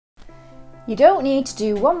You don't need to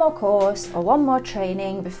do one more course or one more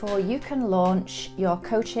training before you can launch your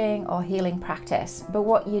coaching or healing practice. But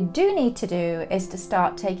what you do need to do is to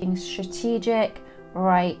start taking strategic,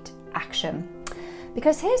 right action.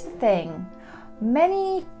 Because here's the thing,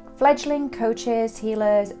 many fledgling coaches,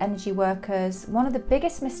 healers, energy workers, one of the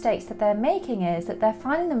biggest mistakes that they're making is that they're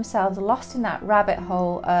finding themselves lost in that rabbit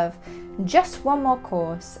hole of just one more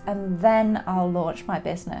course and then I'll launch my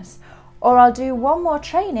business. Or I'll do one more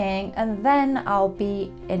training and then I'll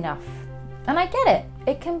be enough. And I get it.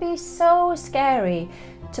 It can be so scary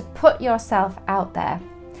to put yourself out there.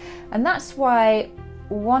 And that's why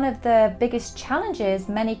one of the biggest challenges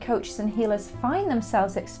many coaches and healers find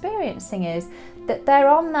themselves experiencing is that they're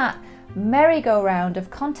on that merry-go-round of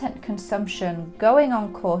content consumption, going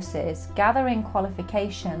on courses, gathering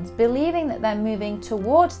qualifications, believing that they're moving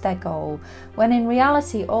towards their goal, when in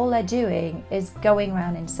reality all they're doing is going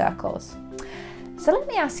round in circles. So let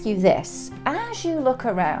me ask you this, as you look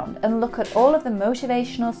around and look at all of the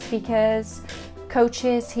motivational speakers,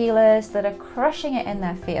 coaches, healers that are crushing it in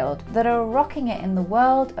their field, that are rocking it in the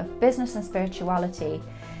world of business and spirituality,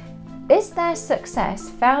 is their success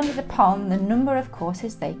founded upon the number of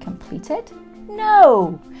courses they completed?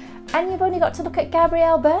 No! And you've only got to look at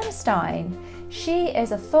Gabrielle Bernstein. She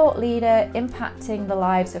is a thought leader impacting the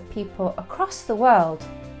lives of people across the world.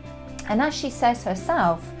 And as she says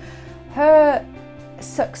herself, her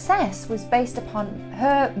success was based upon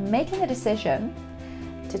her making a decision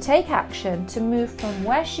to take action to move from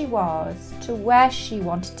where she was to where she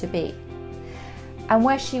wanted to be. And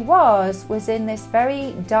where she was in this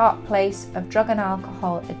very dark place of drug and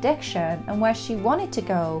alcohol addiction, and where she wanted to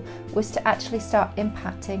go was to actually start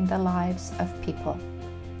impacting the lives of people.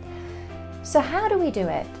 So how do we do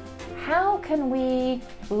it? How can we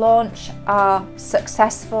launch our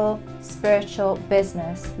successful spiritual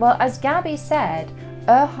business? Well, as Gabby said,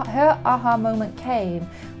 her aha moment came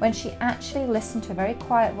when she actually listened to a very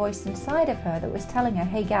quiet voice inside of her that was telling her,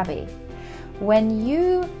 hey Gabby, when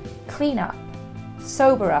you clean up,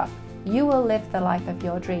 sober up, you will live the life of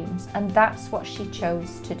your dreams. And that's what she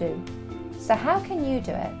chose to do. So how can you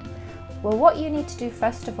do it? Well, what you need to do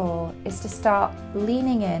first of all is to start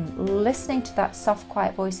leaning in, listening to that soft,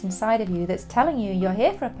 quiet voice inside of you that's telling you you're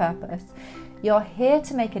here for a purpose. You're here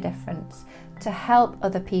to make a difference, to help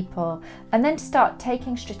other people, and then to start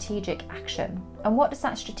taking strategic action. And what does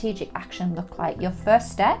that strategic action look like? Your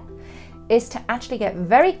first step is to actually get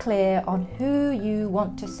very clear on who you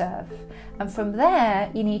want to serve. And from there,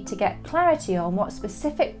 you need to get clarity on what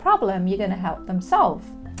specific problem you're going to help them solve.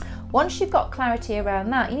 Once you've got clarity around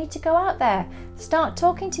that, you need to go out there, start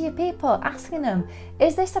talking to your people, asking them,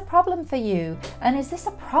 is this a problem for you? And is this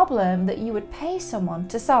a problem that you would pay someone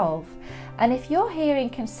to solve? And if you're hearing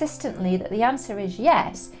consistently that the answer is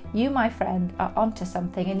yes, you, my friend, are onto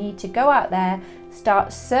something and you need to go out there,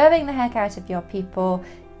 start serving the heck out of your people,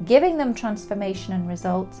 giving them transformation and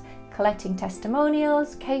results, collecting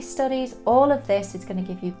testimonials, case studies. All of this is going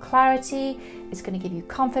to give you clarity, it's going to give you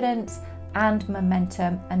confidence and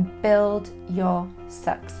momentum and build your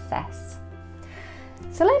success.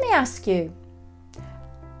 So let me ask you,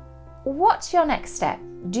 what's your next step?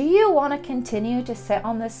 Do you want to continue to sit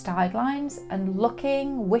on the sidelines and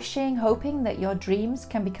looking, wishing, hoping that your dreams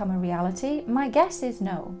can become a reality? My guess is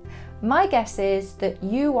no. My guess is that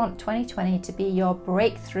you want 2020 to be your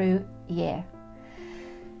breakthrough year.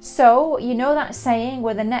 So, you know that saying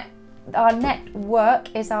where our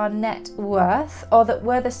network is our net worth, or that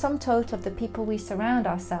we're the sum total of the people we surround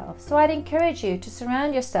ourselves. So I'd encourage you to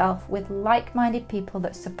surround yourself with like-minded people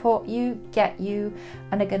that support you, get you,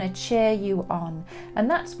 and are going to cheer you on. And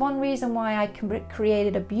that's one reason why I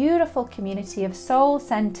created a beautiful community of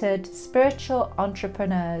soul-centered spiritual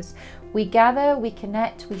entrepreneurs. We gather, we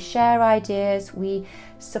connect, we share ideas, we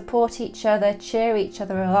support each other, cheer each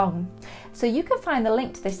other along. So you can find the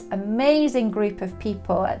link to this amazing group of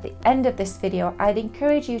people at the end of this video. I'd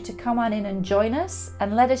encourage you to come on in and join us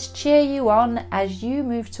and let us cheer you on as you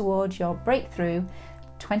move towards your breakthrough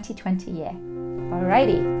 2020 year.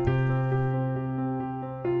 Alrighty.